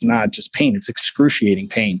 it's not just pain, it's excruciating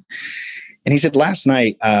pain. And he said, last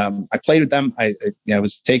night, I played with them. I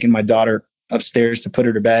was taking my daughter upstairs to put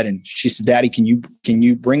her to bed. And she said, Daddy, can you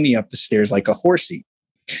bring me up the stairs like a horsey?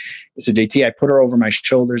 I said, JT, I put her over my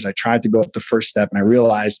shoulders. I tried to go up the first step, and I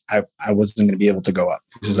realized I wasn't going to be able to go up.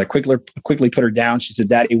 He says, I quickly put her down. She said,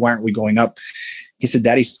 Daddy, why aren't we going up? He said,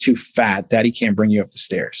 Daddy's too fat. Daddy can't bring you up the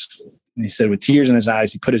stairs. And he said, with tears in his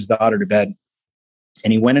eyes, he put his daughter to bed,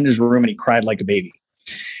 and he went in his room and he cried like a baby.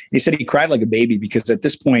 He said he cried like a baby because at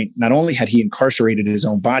this point, not only had he incarcerated his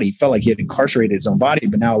own body, he felt like he had incarcerated his own body,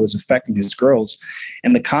 but now it was affecting his girls.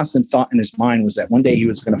 And the constant thought in his mind was that one day he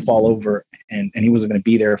was going to fall over and he wasn't going to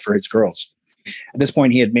be there for his girls. At this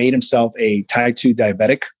point, he had made himself a type 2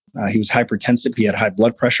 diabetic. He was hypertensive. He had high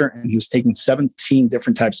blood pressure, and he was taking 17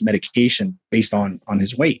 different types of medication based on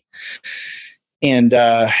his weight. And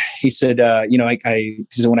he said, he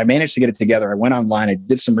said, when I managed to get it together, I went online, I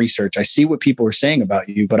did some research. I see what people are saying about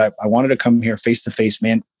you, but I wanted to come here face to face,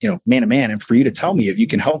 man to man, and for you to tell me if you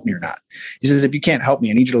can help me or not. He says, if you can't help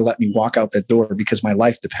me, I need you to let me walk out that door because my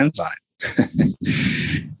life depends on it.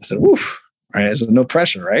 I said, woof. All right. I said, no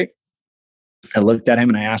pressure, right? I looked at him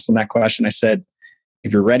and I asked him that question. I said,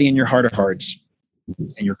 if you're ready in your heart of hearts,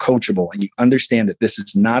 and you're coachable, and you understand that this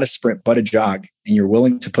is not a sprint but a jog, and you're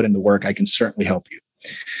willing to put in the work, I can certainly help you.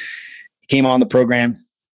 He came on the program.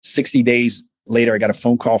 60 days later, I got a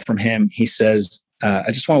phone call from him. He says,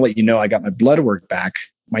 I just want to let you know I got my blood work back.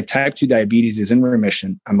 My type 2 diabetes is in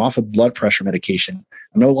remission. I'm off of blood pressure medication.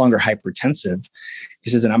 I'm no longer hypertensive. He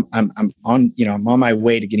says, and I'm on my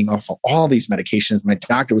way to getting off of all these medications. My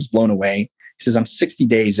doctor was blown away. He says, I'm 60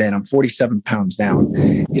 days in, I'm 47 pounds down.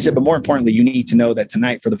 He said, but more importantly, you need to know that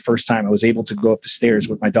tonight, for the first time, I was able to go up the stairs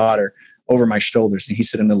with my daughter over my shoulders. And he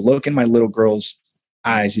said, and the look in my little girl's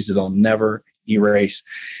eyes, he said, I'll never erase.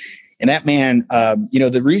 And that man,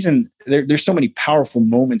 the reason there's so many powerful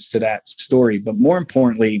moments to that story, but more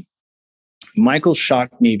importantly, Michael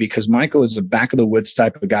shocked me because Michael is a back of the woods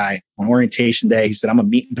type of guy. On orientation day, he said, I'm a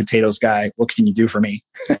meat and potatoes guy. What can you do for me?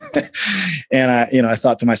 And I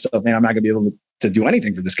thought to myself, man, I'm not gonna be able to do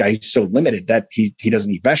anything for this guy. He's so limited that he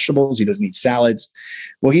doesn't eat vegetables. He doesn't eat salads.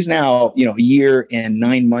 Well, he's now, a year and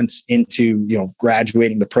 9 months into,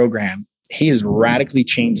 graduating the program. He has radically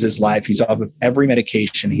changed his life. He's off of every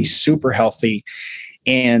medication. He's super healthy.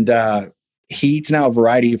 And, he eats now a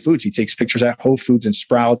variety of foods. He takes pictures at Whole Foods and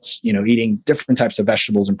Sprouts, eating different types of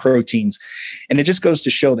vegetables and proteins. And it just goes to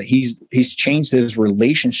show that he's changed his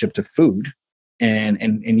relationship to food. And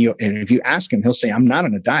if you ask him, he'll say, I'm not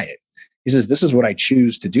on a diet. He says, this is what I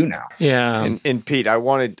choose to do now. Yeah. And Pete, I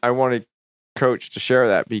wanted Coach to share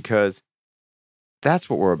that because that's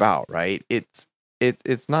what we're about, right? It's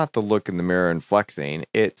not the look in the mirror and flexing.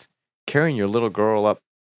 It's carrying your little girl up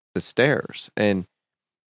the stairs. And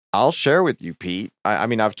I'll share with you, Pete. I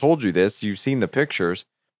mean, I've told you this. You've seen the pictures.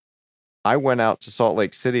 I went out to Salt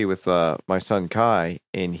Lake City with my son Kai,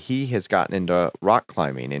 and he has gotten into rock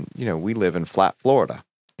climbing. And, we live in flat Florida,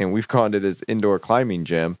 and we've gone to this indoor climbing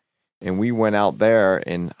gym, and we went out there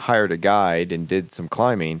and hired a guide and did some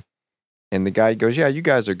climbing. And the guide goes, yeah, you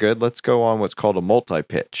guys are good. Let's go on what's called a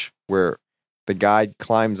multi-pitch, where the guide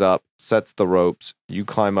climbs up, sets the ropes, you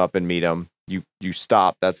climb up and meet him. You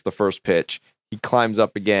stop. That's the first pitch. He climbs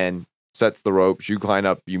up again, sets the ropes, you climb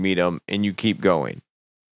up, you meet him, and you keep going.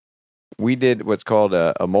 We did what's called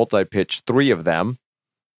a multi-pitch, 3 of them,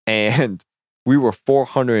 and we were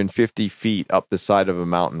 450 feet up the side of a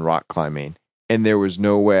mountain rock climbing, and there was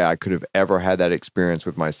no way I could have ever had that experience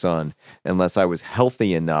with my son unless I was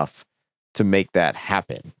healthy enough to make that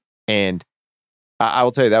happen. And I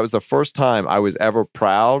will tell you, that was the first time I was ever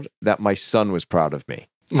proud that my son was proud of me.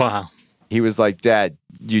 Wow. He was like, Dad,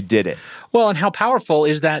 you did it. Well, and how powerful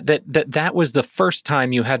is that was the first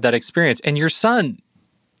time you had that experience. And your son,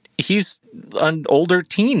 he's an older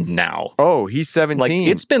teen now. Oh, he's 17. Like,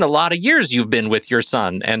 it's been a lot of years you've been with your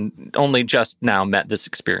son and only just now met this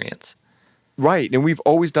experience. Right. And we've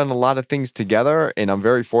always done a lot of things together, and I'm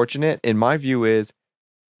very fortunate. And my view is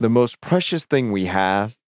the most precious thing we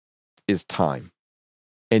have is time.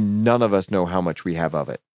 And none of us know how much we have of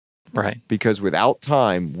it. Right. Because without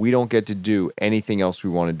time, we don't get to do anything else we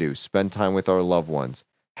want to do. Spend time with our loved ones,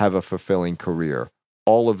 have a fulfilling career,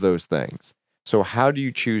 all of those things. So how do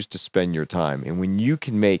you choose to spend your time? And when you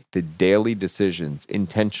can make the daily decisions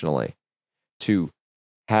intentionally to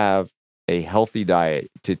have a healthy diet,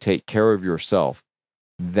 to take care of yourself,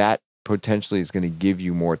 that potentially is going to give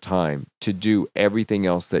you more time to do everything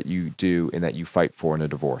else that you do and that you fight for in a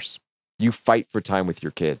divorce. You fight for time with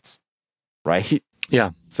your kids, right?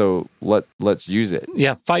 Yeah. So let's use it.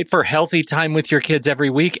 Yeah. Fight for healthy time with your kids every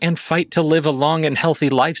week, and fight to live a long and healthy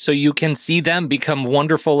life so you can see them become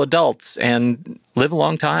wonderful adults and live a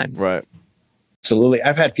long time. Right. Absolutely.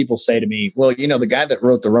 I've had people say to me, well, the guy that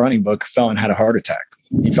wrote the running book fell and had a heart attack.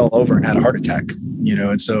 He fell over and had a heart attack,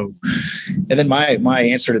 and then my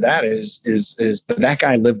answer to that is but that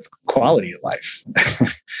guy lived quality of life.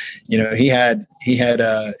 He had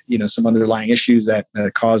some underlying issues that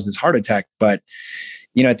caused his heart attack. But,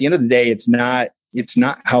 at the end of the day, it's not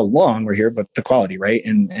how long we're here, but the quality, right?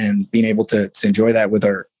 And being able to enjoy that with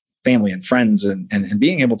our family and friends and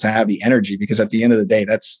being able to have the energy, because at the end of the day,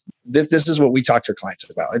 this is what we talk to our clients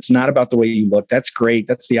about. It's not about the way you look. That's great.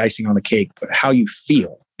 That's the icing on the cake, but how you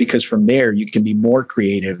feel, because from there you can be more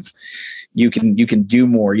creative. You can do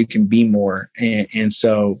more, you can be more.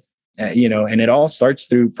 So and it all starts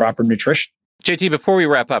through proper nutrition. JT, before we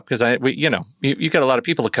wrap up, because you got a lot of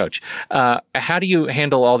people to coach. How do you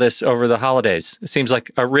handle all this over the holidays? It seems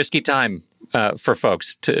like a risky time for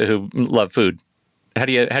folks who love food. How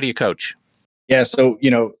do you coach? Yeah, so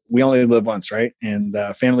we only live once, right? And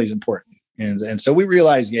family is important, and so we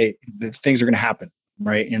realize that things are going to happen,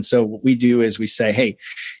 right? And so what we do is we say, hey,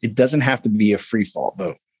 it doesn't have to be a free fall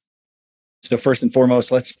though. So first and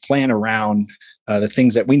foremost, let's plan around the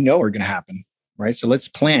things that we know are going to happen, right? So let's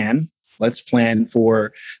plan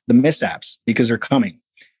for the mishaps, because they're coming.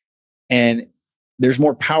 And there's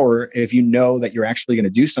more power if you know that you're actually going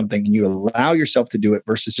to do something and you allow yourself to do it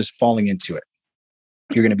versus just falling into it.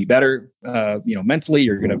 You're going to be better, mentally.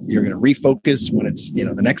 You're going to refocus when it's, the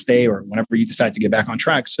next day or whenever you decide to get back on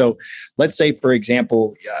track. So let's say, for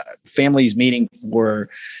example, families meeting for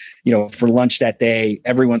lunch that day.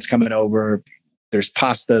 Everyone's coming over. There's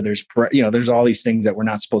pasta. There's all these things that we're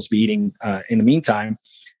not supposed to be eating in the meantime.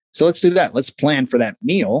 So let's do that. Let's plan for that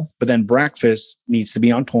meal, but then breakfast needs to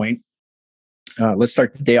be on point. Let's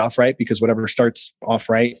start the day off right, because whatever starts off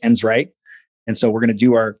right ends right. And so we're going to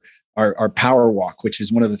do our power walk, which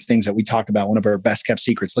is one of the things that we talk about, one of our best kept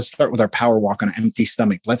secrets. Let's start with our power walk on an empty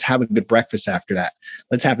stomach. Let's have a good breakfast after that.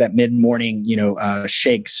 Let's have that mid-morning,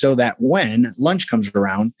 shake, so that when lunch comes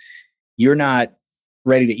around, you're not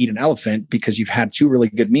ready to eat an elephant because you've had 2 really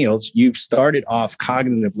good meals. You've started off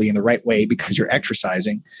cognitively in the right way because you're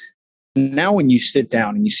exercising. Now, when you sit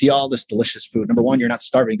down and you see all this delicious food, number one, you're not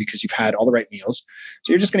starving because you've had all the right meals.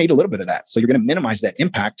 So you're just going to eat a little bit of that. So you're going to minimize that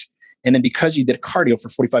impact. And then because you did cardio for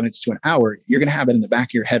 45 minutes to an hour, you're going to have it in the back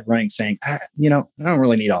of your head running, saying, I don't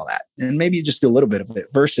really need all that. And maybe you just do a little bit of it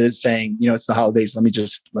versus saying, it's the holidays. Let me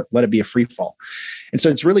just let it be a free fall. And so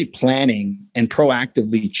it's really planning and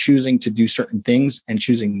proactively choosing to do certain things and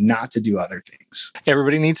choosing not to do other things.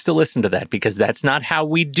 Everybody needs to listen to that, because that's not how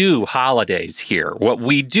we do holidays here. What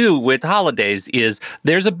we do with holidays is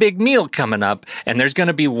there's a big meal coming up, and there's going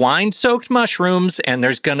to be wine-soaked mushrooms, and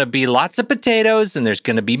there's going to be lots of potatoes, and there's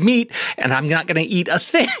going to be meat. eat, and I'm not going to eat a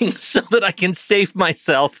thing so that I can save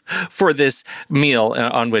myself for this meal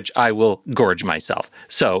on which I will gorge myself.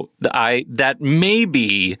 So that may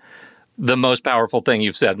be the most powerful thing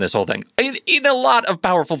you've said in this whole thing. In a lot of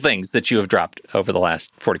powerful things that you have dropped over the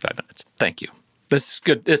last 45 minutes. Thank you. This is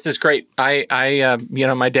good. This is great.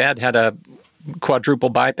 My dad had a quadruple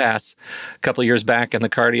bypass a couple of years back, and the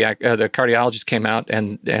cardiologist came out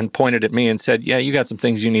and pointed at me and said, "Yeah, you got some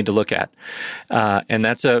things you need to look at." And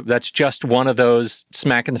that's just one of those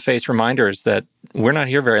smack in the face reminders that we're not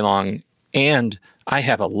here very long, and I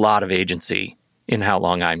have a lot of agency in how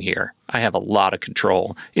long I'm here. I have a lot of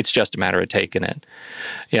control. It's just a matter of taking it.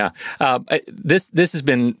 Yeah. This has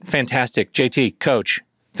been fantastic. JT, Coach,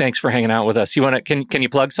 thanks for hanging out with us. Can you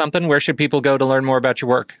plug something? Where should people go to learn more about your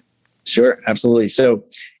work? Sure, absolutely. So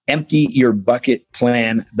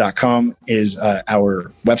emptyyourbucketplan.com is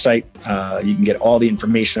our website. You can get all the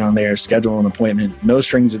information on there, schedule an appointment, no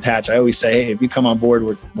strings attached. I always say, hey, if you come on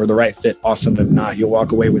board, we're the right fit. Awesome. If not, you'll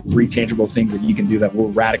walk away with 3 tangible things that you can do that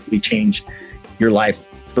will radically change your life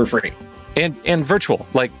for free. And virtual.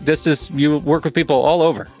 Like you work with people all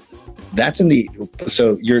over.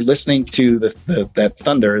 So you're listening to that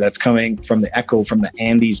thunder that's coming from the echo from the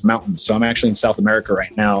Andes Mountains. So I'm actually in South America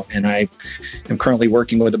right now, and I am currently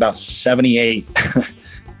working with about 78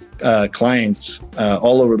 clients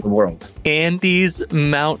all over the world. Andes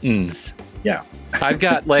Mountains. Yeah. I've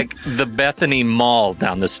got like the Bethany Mall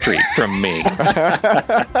down the street from me.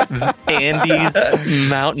 Andes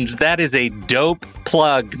Mountains. That is a dope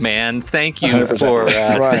plug, man. Thank you for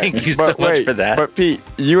thank you so much for that. But Pete,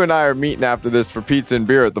 you and I are meeting after this for pizza and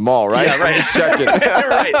beer at the mall, right? Yeah, right. Just checking.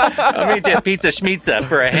 Right. I'll meet you at Pizza Schmitza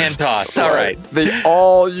for a hand toss. All right. The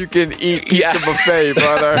all-you-can-eat pizza buffet,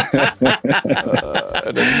 brother.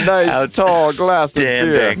 And a nice tall glass of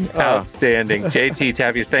beer. Outstanding. JT,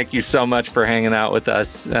 Tapias, thank you so much for hanging out with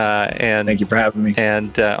us. And thank you for having me.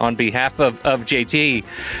 And on behalf of JT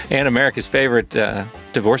and America's favorite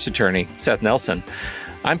divorce attorney, Seth Nelson,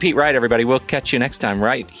 I'm Pete Wright, everybody. We'll catch you next time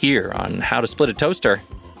right here on How to Split a Toaster,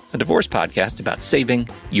 a divorce podcast about saving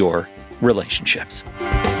your relationships.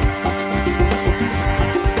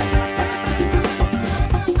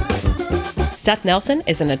 Seth Nelson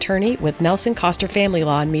is an attorney with Nelson Coster Family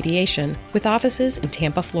Law and Mediation, with offices in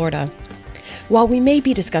Tampa, Florida. While we may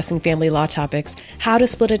be discussing family law topics, How to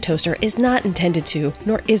Split a Toaster is not intended to,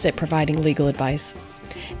 nor is it providing legal advice.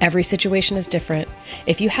 Every situation is different.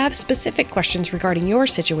 If you have specific questions regarding your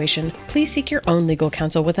situation, please seek your own legal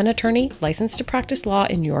counsel with an attorney licensed to practice law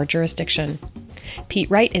in your jurisdiction. Pete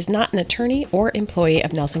Wright is not an attorney or employee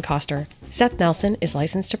of Nelson Coster. Seth Nelson is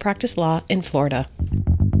licensed to practice law in Florida.